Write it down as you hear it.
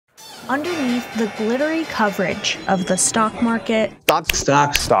underneath the glittery coverage of the stock market.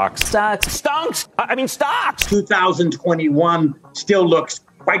 Stocks. 2021 still looks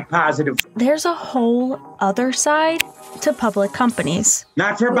quite positive. There's a whole other side to public companies.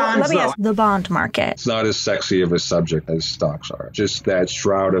 Not for bonds, though. The bond market. It's not as sexy of a subject as stocks are. Just that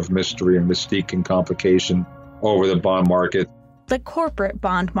shroud of mystery and mystique and complication over the bond market. The corporate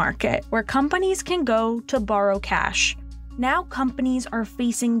bond market, where companies can go to borrow cash. Now companies are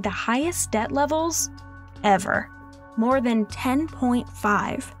facing the highest debt levels ever. More than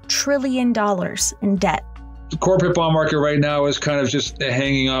 $10.5 trillion in debt. The corporate bond market right now is kind of just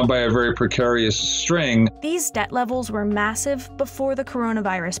hanging on by a very precarious string. These debt levels were massive before the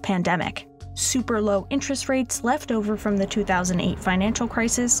coronavirus pandemic. Super low interest rates left over from the 2008 financial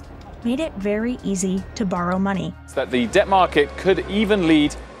crisis made it very easy to borrow money. That the debt market could even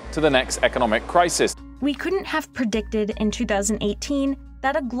lead to the next economic crisis. We couldn't have predicted in 2018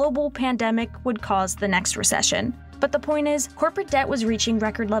 that a global pandemic would cause the next recession. But the point is, corporate debt was reaching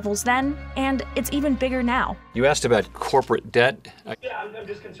record levels then, and it's even bigger now. You asked about corporate debt. Yeah, I'm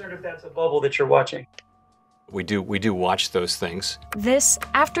just concerned if that's a bubble that you're watching. We do watch those things. This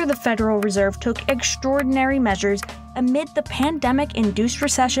after the Federal Reserve took extraordinary measures amid the pandemic-induced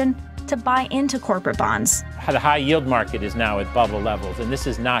recession to buy into corporate bonds. The high yield market is now at bubble levels, and this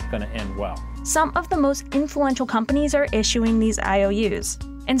is not going to end well. Some of the most influential companies are issuing these IOUs,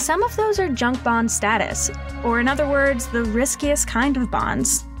 and some of those are junk bond status, or in other words, the riskiest kind of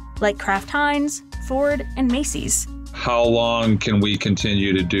bonds, like Kraft Heinz, Ford, and Macy's. How long can we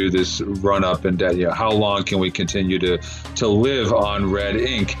continue to do this run up in debt? How long can we continue to live on red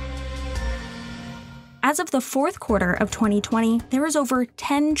ink? As of the fourth quarter of 2020, there is over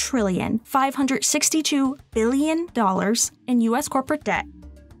 $10,562 billion in U.S. corporate debt.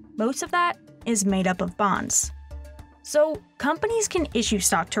 Most of that is made up of bonds. So companies can issue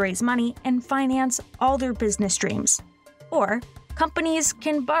stock to raise money and finance all their business dreams. Or companies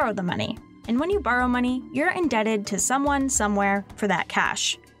can borrow the money. And when you borrow money, you're indebted to someone somewhere for that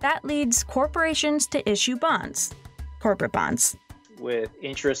cash. That leads corporations to issue bonds, corporate bonds. With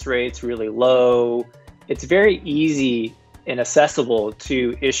interest rates really low, it's very easy and accessible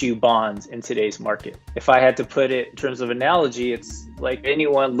to issue bonds in today's market. If I had to put it in terms of analogy, it's like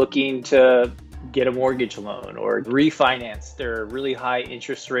anyone looking to get a mortgage loan or refinance their really high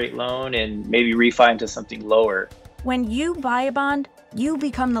interest rate loan and maybe refi into something lower. When you buy a bond, you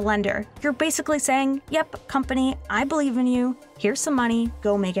become the lender. You're basically saying, yep, company, I believe in you. Here's some money,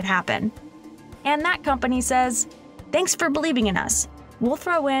 go make it happen. And that company says, thanks for believing in us. We'll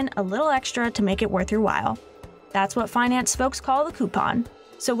throw in a little extra to make it worth your while. That's what finance folks call the coupon.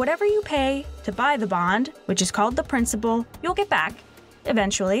 So whatever you pay to buy the bond, which is called the principal, you'll get back,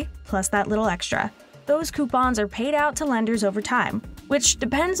 eventually, plus that little extra. Those coupons are paid out to lenders over time, which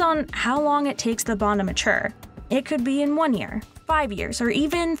depends on how long it takes the bond to mature. It could be in 1 year, 5 years, or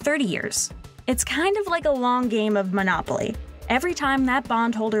even 30 years. It's kind of like a long game of Monopoly. Every time that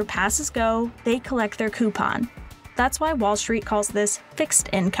bondholder passes go, they collect their coupon. That's why Wall Street calls this fixed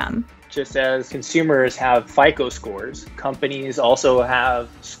income. Just as consumers have FICO scores, companies also have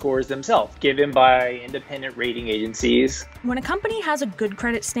scores themselves, given by independent rating agencies. When a company has a good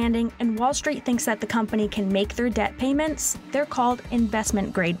credit standing and Wall Street thinks that the company can make their debt payments, they're called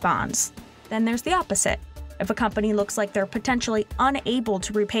investment-grade bonds. Then there's the opposite. If a company looks like they're potentially unable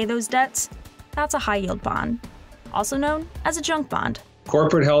to repay those debts, that's a high-yield bond, also known as a junk bond.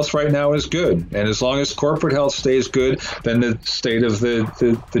 Corporate health right now is good. And as long as corporate health stays good, then the state of the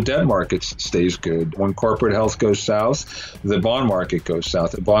debt markets stays good. When corporate health goes south, the bond market goes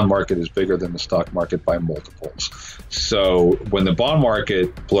south. The bond market is bigger than the stock market by multiples. So when the bond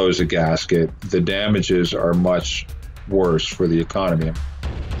market blows a gasket, the damages are much worse for the economy.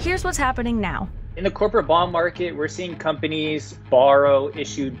 Here's what's happening now. In the corporate bond market, we're seeing companies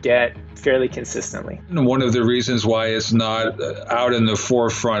issue debt fairly consistently. And one of the reasons why it's not out in the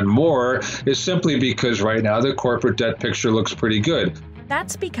forefront more is simply because right now the corporate debt picture looks pretty good.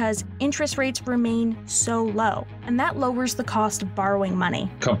 That's because interest rates remain so low, and that lowers the cost of borrowing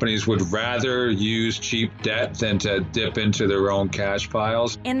money. Companies would rather use cheap debt than to dip into their own cash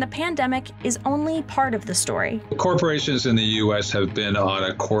piles. And the pandemic is only part of the story. Corporations in the U.S. have been on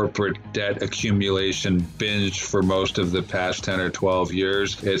a corporate debt accumulation binge for most of the past 10 or 12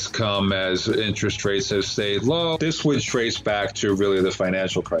 years. It's come as interest rates have stayed low. This would trace back to really the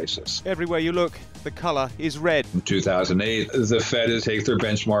financial crisis. Everywhere you look, the color is red. In 2008, the Fed has taken their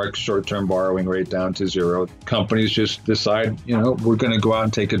benchmark short-term borrowing rate down to zero. Companies just decide, we're going to go out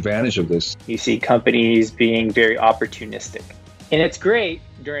and take advantage of this. You see companies being very opportunistic. And it's great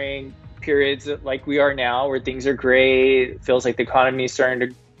during periods like we are now where things are great. It feels like the economy is starting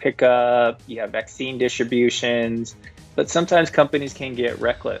to pickup, you have vaccine distributions, but sometimes companies can get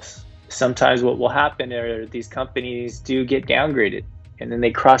reckless. Sometimes what will happen are these companies do get downgraded, and then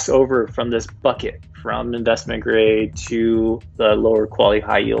they cross over from this bucket, from investment grade to the lower quality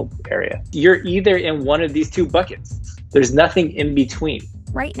high yield area. You're either in one of these two buckets. There's nothing in between.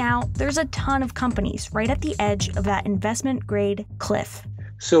 Right now, there's a ton of companies right at the edge of that investment grade cliff.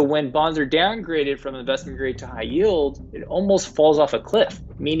 So when bonds are downgraded from investment grade to high yield, it almost falls off a cliff,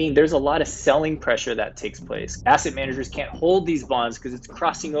 meaning there's a lot of selling pressure that takes place. Asset managers can't hold these bonds because it's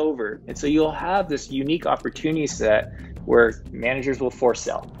crossing over. And so you'll have this unique opportunity set where managers will force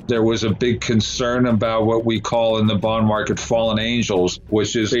sell. There was a big concern about what we call in the bond market fallen angels,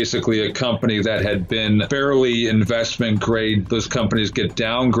 which is basically a company that had been barely investment grade. Those companies get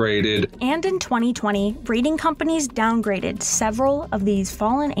downgraded. And in 2020, rating companies downgraded several of these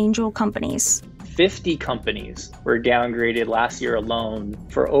fallen angel companies. 50 companies were downgraded last year alone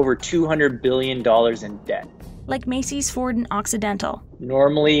for over $200 billion in debt. Like Macy's, Ford, and Occidental.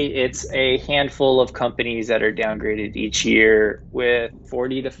 Normally, it's a handful of companies that are downgraded each year with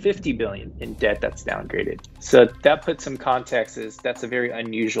 40 to 50 billion in debt that's downgraded. So that puts some context as that's a very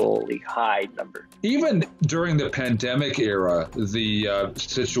unusually high number. Even during the pandemic era, the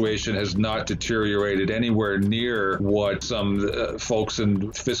situation has not deteriorated anywhere near what some folks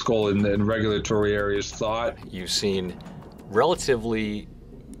in fiscal and regulatory areas thought. You've seen relatively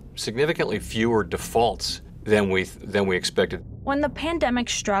significantly fewer defaults than we expected. When the pandemic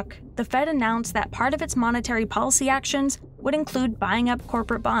struck, the Fed announced that part of its monetary policy actions would include buying up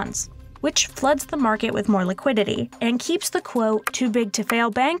corporate bonds, which floods the market with more liquidity and keeps the quote "too big to fail"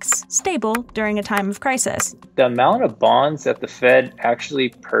 banks stable during a time of crisis. The amount of bonds that the Fed actually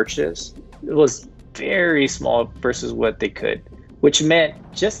purchased was very small versus what they could, which meant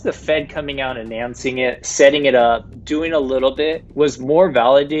just the Fed coming out, announcing it, setting it up, doing a little bit was more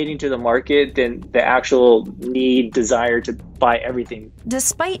validating to the market than the actual desire to buy everything.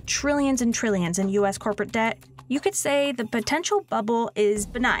 Despite trillions and trillions in U.S. corporate debt, you could say the potential bubble is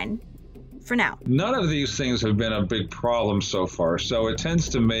benign. For now. None of these things have been a big problem so far, so it tends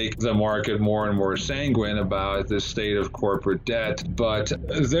to make the market more and more sanguine about the state of corporate debt. But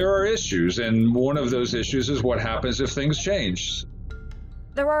there are issues, and one of those issues is what happens if things change.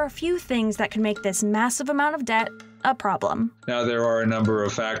 There are a few things that can make this massive amount of debt a problem. Now, there are a number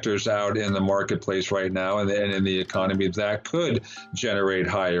of factors out in the marketplace right now and in the economy that could generate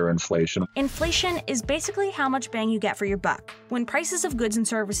higher inflation. Inflation is basically how much bang you get for your buck. When prices of goods and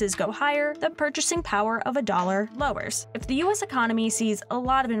services go higher, the purchasing power of a dollar lowers. If the U.S. economy sees a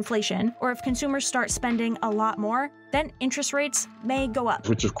lot of inflation, or if consumers start spending a lot more, then interest rates may go up.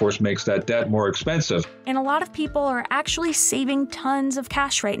 Which of course makes that debt more expensive. And a lot of people are actually saving tons of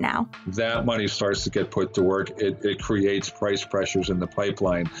cash right now. That money starts to get put to work. It creates price pressures in the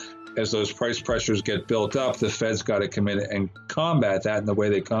pipeline. As those price pressures get built up, the Fed's got to come in and combat that. And the way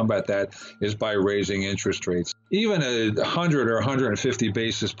they combat that is by raising interest rates. Even a 100 or 150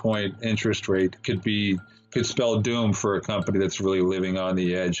 basis point interest rate could spell doom for a company that's really living on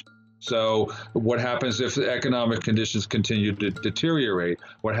the edge. So what happens if the economic conditions continue to deteriorate?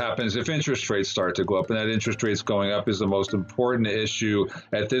 What happens if interest rates start to go up? And that interest rates going up is the most important issue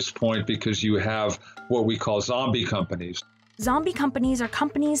at this point because you have what we call zombie companies. Zombie companies are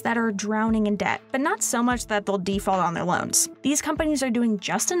companies that are drowning in debt, but not so much that they'll default on their loans. These companies are doing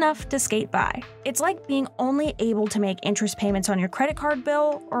just enough to skate by. It's like being only able to make interest payments on your credit card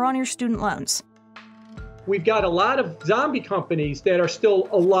bill or on your student loans. We've got a lot of zombie companies that are still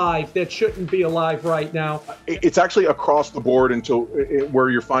alive that shouldn't be alive right now. It's actually across the board until where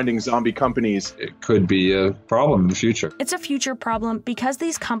you're finding zombie companies. It could be a problem in the future. It's a future problem because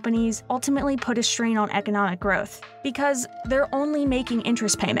these companies ultimately put a strain on economic growth because they're only making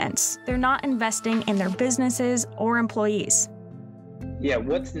interest payments. They're not investing in their businesses or employees. Yeah,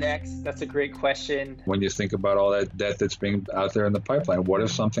 what's next? That's a great question. When you think about all that debt that's being out there in the pipeline, what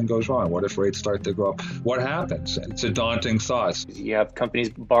if something goes wrong? What if rates start to go up? What happens? It's a daunting thought. You have companies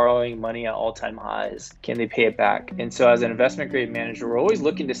borrowing money at all-time highs. Can they pay it back? And so as an investment grade manager, we're always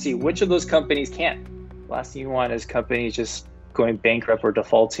looking to see which of those companies can't. Last thing you want is companies just going bankrupt or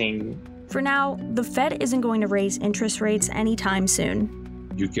defaulting. For now, the Fed isn't going to raise interest rates anytime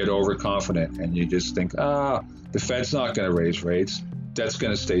soon. You get overconfident and you just think, the Fed's not going to raise rates. Debt's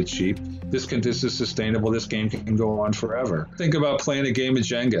going to stay cheap. This is sustainable. This game can go on forever. Think about playing a game of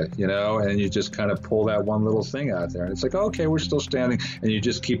Jenga, and you just kind of pull that one little thing out there. And it's like, okay, we're still standing. And you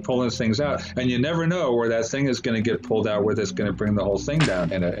just keep pulling things out. And you never know where that thing is going to get pulled out, where that's going to bring the whole thing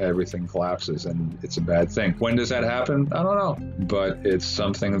down. And everything collapses. And it's a bad thing. When does that happen? I don't know. But it's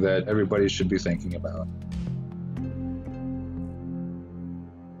something that everybody should be thinking about.